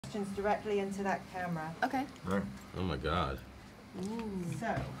questions directly into that camera. Okay. Oh my God. Ooh.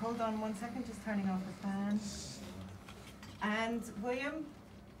 So, hold on 1 second, just turning off the fan. And William,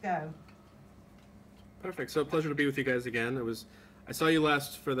 go. Perfect. So pleasure to be with you guys again. I saw you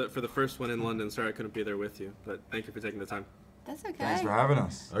last for the first one in London. Sorry I couldn't be there with you, but thank you for taking the time. That's okay. Thanks for having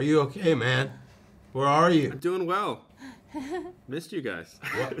us. Are you okay, man? Where are you? I'm doing well. Missed you guys.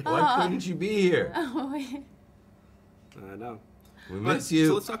 Why couldn't you be here? I know. We miss you.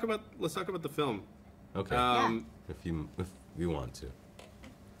 So let's talk about the film. Okay. If you want to.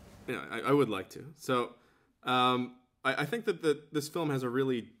 Yeah, I would like to. So, I think that this film has a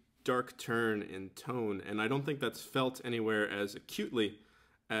really dark turn in tone, and I don't think that's felt anywhere as acutely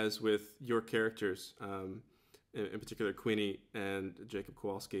as with your characters, in particular Queenie and Jacob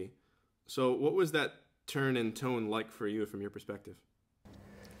Kowalski. So what was that turn in tone like for you from your perspective?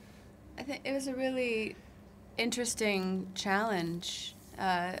 I think it was a really interesting challenge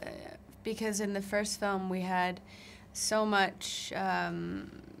because in the first film we had so much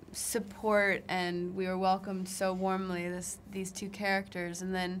support and we were welcomed so warmly, these two characters,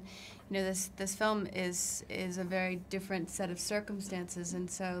 and then this film is a very different set of circumstances,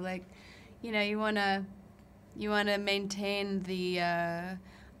 and so you want to maintain the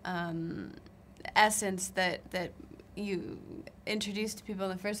essence that you introduced to people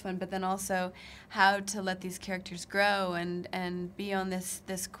in the first one, but then also how to let these characters grow and be on this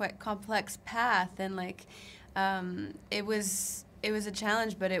quite complex path, and it was a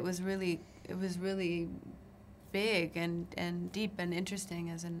challenge, but it was really big and deep and interesting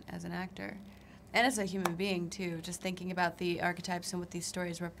as an actor, and as a human being too. Just thinking about the archetypes and what these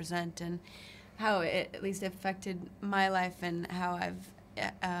stories represent, and how it at least affected my life, and how I've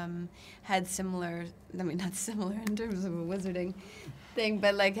had similar. I mean, not similar in terms of a wizarding thing,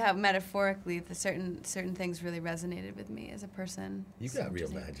 but how metaphorically the certain things really resonated with me as a person. You got real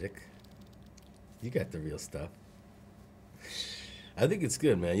magic. You got the real stuff. I think it's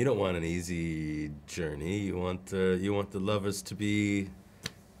good, man. You don't want an easy journey. You want the lovers to be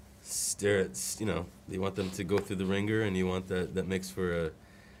you want them to go through the ringer, and you want that makes for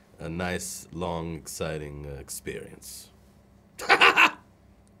a nice, long, exciting experience.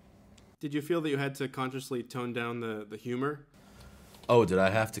 Did you feel that you had to consciously tone down the humor? Oh, did I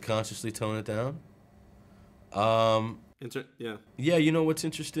have to consciously tone it down? Yeah. Yeah, you know what's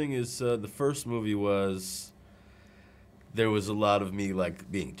interesting is the first movie there was a lot of me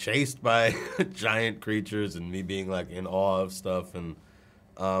being chased by giant creatures and me being in awe of stuff, and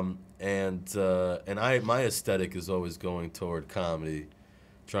my aesthetic is always going toward comedy,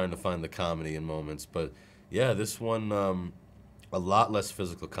 trying to find the comedy in moments. But yeah, this one a lot less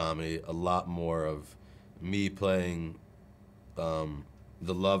physical comedy, a lot more of me playing the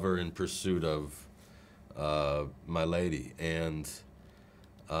lover in pursuit of my lady, and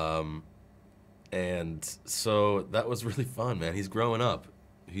so that was really fun, man. He's growing up.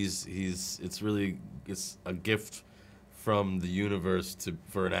 It's a gift from the universe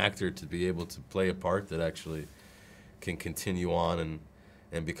for an actor to be able to play a part that actually can continue on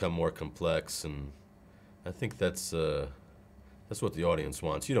and become more complex. And I think that's what the audience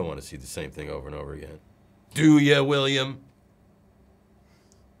wants. You don't want to see the same thing over and over again. Do ya, William?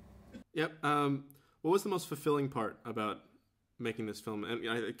 Yep. What was the most fulfilling part about making this film?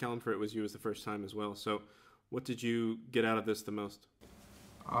 And Callum, for it was you as the first time as well. So what did you get out of this the most?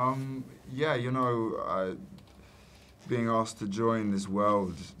 Being asked to join this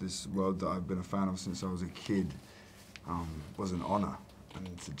world that I've been a fan of since I was a kid, was an honor.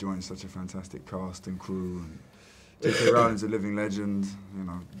 And to join such a fantastic cast and crew, and J.K. Rowling's a living legend,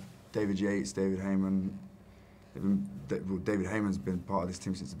 David Yates, David Heyman. David Heyman's been part of this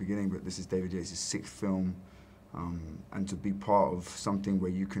team since the beginning, but this is David Yates' 6th film. And to be part of something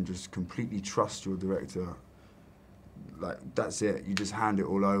where you can just completely trust your director, that's it. You just hand it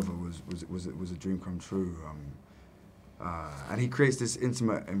all over was a dream come true. And he creates this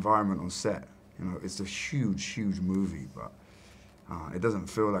intimate environment on set. It's a huge, huge movie, but it doesn't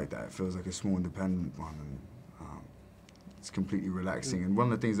feel like that. It feels like a small independent one, and it's completely relaxing. And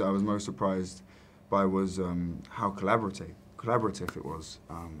one of the things that I was most surprised by was how collaborative it was.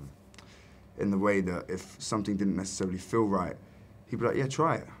 In the way that if something didn't necessarily feel right, he'd be like, yeah,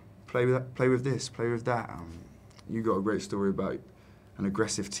 try it. Play with that, play with this, play with that. You got a great story about an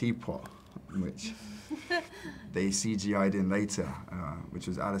aggressive teapot, which they CGI'd in later, which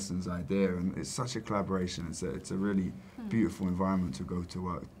was Alison's idea, and it's such a collaboration. It's a really beautiful environment to go to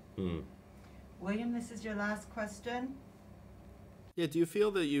work. William, this is your last question. Yeah, do you feel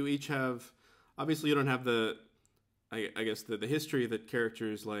that you each have, obviously you don't have the history that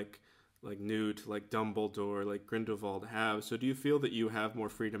characters like like Newt, like Dumbledore, like Grindelwald have. So do you feel that you have more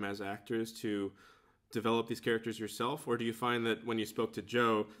freedom as actors to develop these characters yourself, or do you find that when you spoke to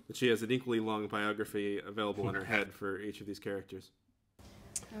Jo that she has an equally long biography available in her head for each of these characters?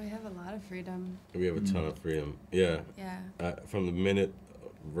 We have a lot of freedom. We have a ton of freedom. Yeah. Yeah. From the minute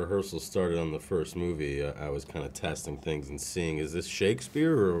rehearsal started on the first movie, I was kind of testing things and seeing, is this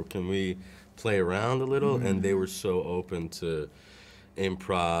Shakespeare or can we play around a little? And they were so open to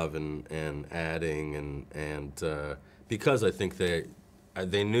improv and adding and because I think they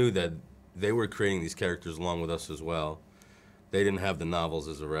knew that they were creating these characters along with us as well. They didn't have the novels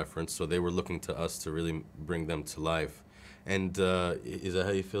as a reference, so they were looking to us to really bring them to life. And is that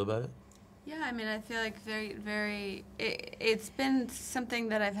how you feel about it? Yeah, I mean, I feel like it's been something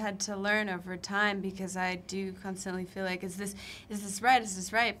that I've had to learn over time because I do constantly feel like, is this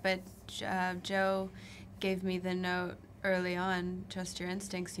right? But Jo gave me the note early on, trust your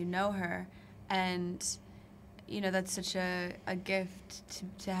instincts, you know her. And, you know, that's such a gift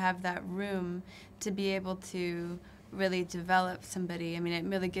to have that room to be able to really develop somebody. I mean, it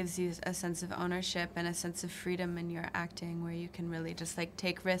really gives you a sense of ownership and a sense of freedom in your acting where you can really just like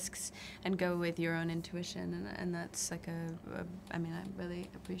take risks and go with your own intuition, and that's like I mean, I really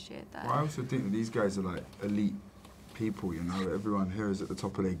appreciate that. Well, I also think that these guys are like elite people, you know, everyone here is at the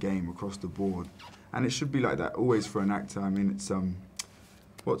top of their game across the board, and it should be like that always for an actor. I mean, it's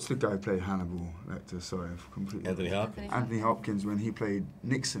what's the guy who played Hannibal Lecter? Sorry, I've completely... Anthony Hopkins. Anthony Hopkins, when he played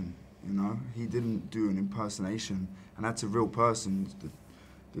Nixon, you know, he didn't do an impersonation, and that's a real person.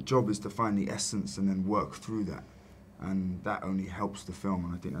 The job is to find the essence and then work through that, and that only helps the film,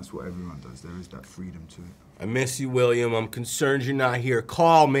 and I think that's what everyone does. There is that freedom to it. I miss you, William. I'm concerned you're not here.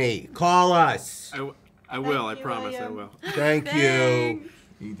 Call me. Call us. I will, I you, promise I William. will. Thank you.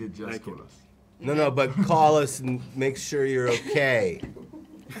 He did just Thank call you. us. No, but call us and make sure you're okay.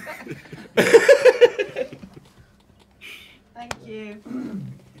 Thank you.